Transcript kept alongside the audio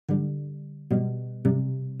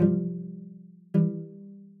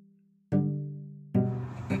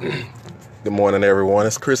Good morning, everyone.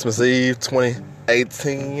 It's Christmas Eve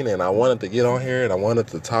 2018, and I wanted to get on here and I wanted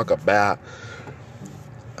to talk about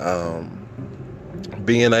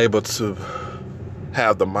being able to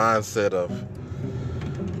have the mindset of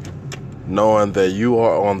knowing that you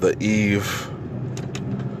are on the eve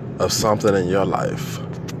of something in your life.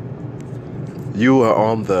 You are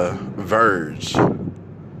on the verge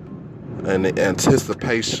and the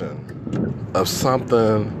anticipation of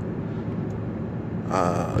something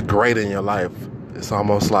great in your life. It's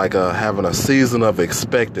almost like having a season of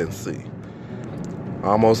expectancy,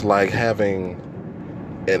 almost like having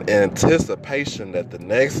an anticipation that the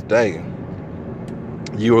next day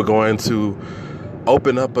you are going to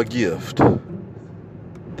open up a gift.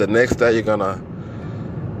 The next day you're gonna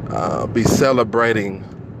be celebrating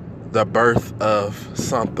the birth of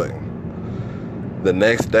something. The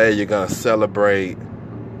next day you're gonna celebrate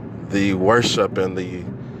the worship and the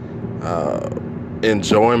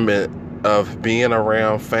enjoyment of being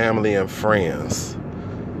around family and friends.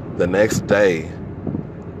 The next day,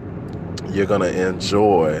 you're going to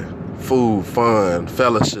enjoy food, fun,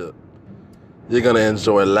 fellowship. You're going to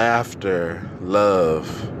enjoy laughter,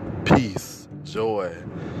 love, peace, joy.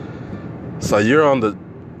 So you're on the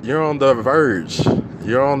verge.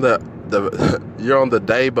 You're on the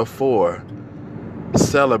day before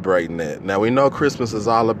celebrating that. Now we know Christmas is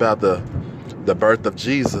all about the birth of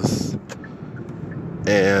Jesus.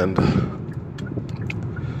 And,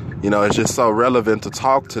 it's just so relevant to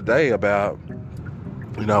talk today about,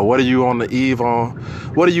 what are you on the eve on?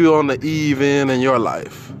 What are you on the eve in your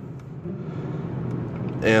life?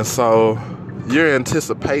 And so you're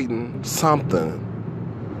anticipating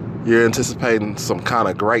something. You're anticipating some kind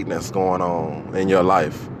of greatness going on in your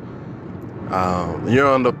life. You're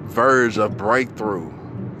on the verge of breakthrough.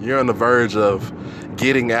 You're on the verge of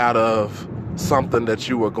getting out of something that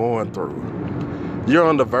you were going through. You're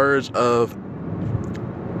on the verge of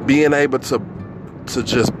being able to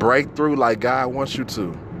just break through like God wants you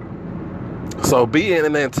to. So be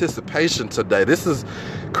in anticipation today. This is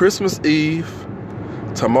Christmas Eve.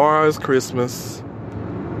 Tomorrow is Christmas.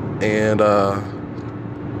 And,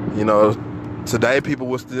 today people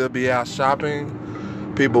will still be out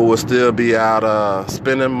shopping. People will still be out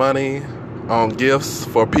spending money on gifts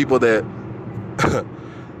for people that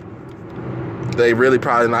they really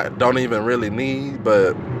probably don't even really need.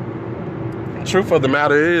 But truth of the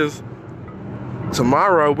matter is,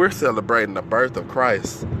 tomorrow we're celebrating the birth of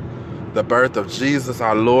Christ, the birth of Jesus,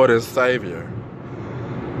 our Lord and Savior.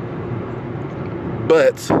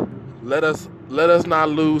 But let us not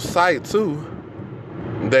lose sight too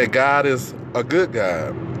that God is a good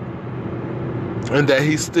God, and that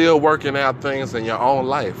He's still working out things in your own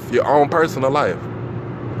life, your own personal life.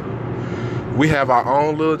 We have our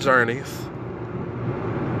own little journeys.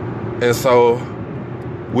 And so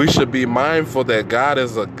we should be mindful that God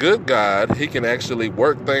is a good God. He can actually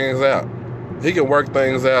work things out. He can work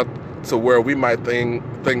things out to where we might think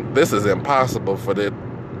this is impossible for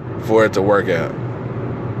it to work out.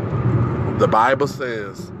 The Bible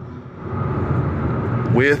says,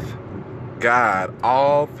 with God,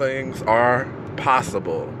 all things are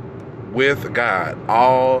possible. With God,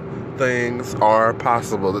 all things are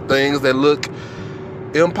possible. The things that look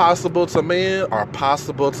impossible to man are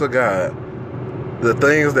possible to God. The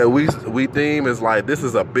things that we deem as like, this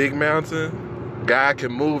is a big mountain, God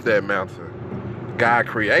can move that mountain. God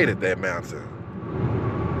created that mountain.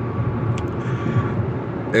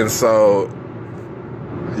 And so,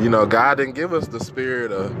 God didn't give us the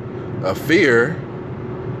spirit of fear,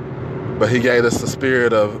 but He gave us the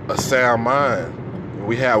spirit of a sound mind.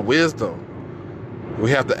 We have wisdom.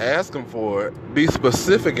 We have to ask Him for it. Be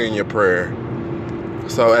specific in your prayer.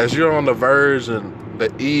 So as you're on the verge and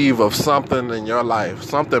the eve of something in your life,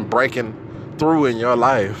 something breaking through in your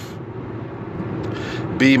life,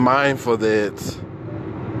 be mindful that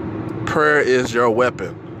prayer is your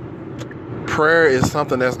weapon. Prayer is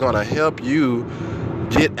something that's going to help you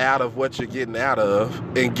get out of what you're getting out of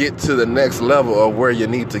and get to the next level of where you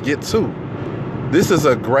need to get to. This is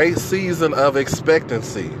a great season of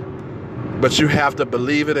expectancy, but you have to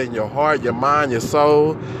believe it in your heart, your mind, your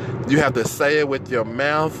soul. You have to say it with your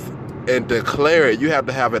mouth and declare it. You have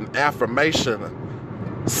to have an affirmation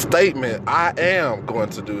statement. I am going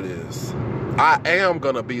to do this. I am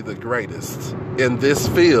going to be the greatest in this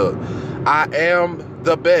field. I am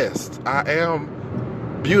the best. I am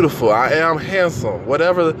beautiful. I am handsome.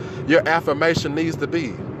 Whatever your affirmation needs to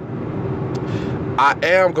be. I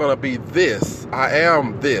am going to be this. I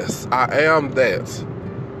am this. I am that.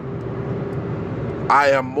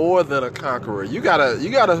 I am more than a conqueror. You gotta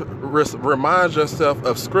remind yourself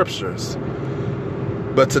of scriptures.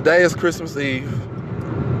 But today is Christmas Eve.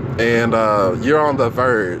 And you're on the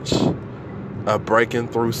verge of breaking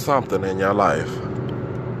through something in your life.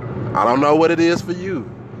 I don't know what it is for you,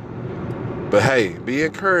 but hey, be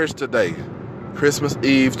encouraged today. Christmas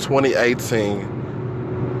Eve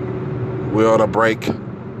 2018, we're on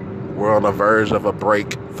the verge of a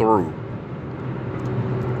breakthrough.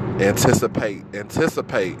 Anticipate,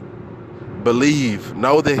 believe,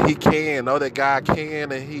 know that he can, know that God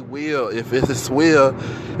can, and he will. If it's his will,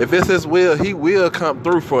 he will come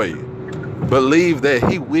through for you. Believe that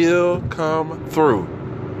he will come through.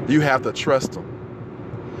 You have to trust him.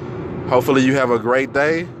 Hopefully you have a great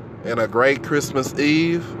day and a great Christmas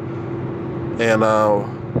Eve. And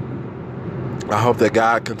I hope that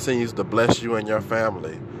God continues to bless you and your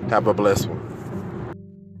family. Have a blessed one.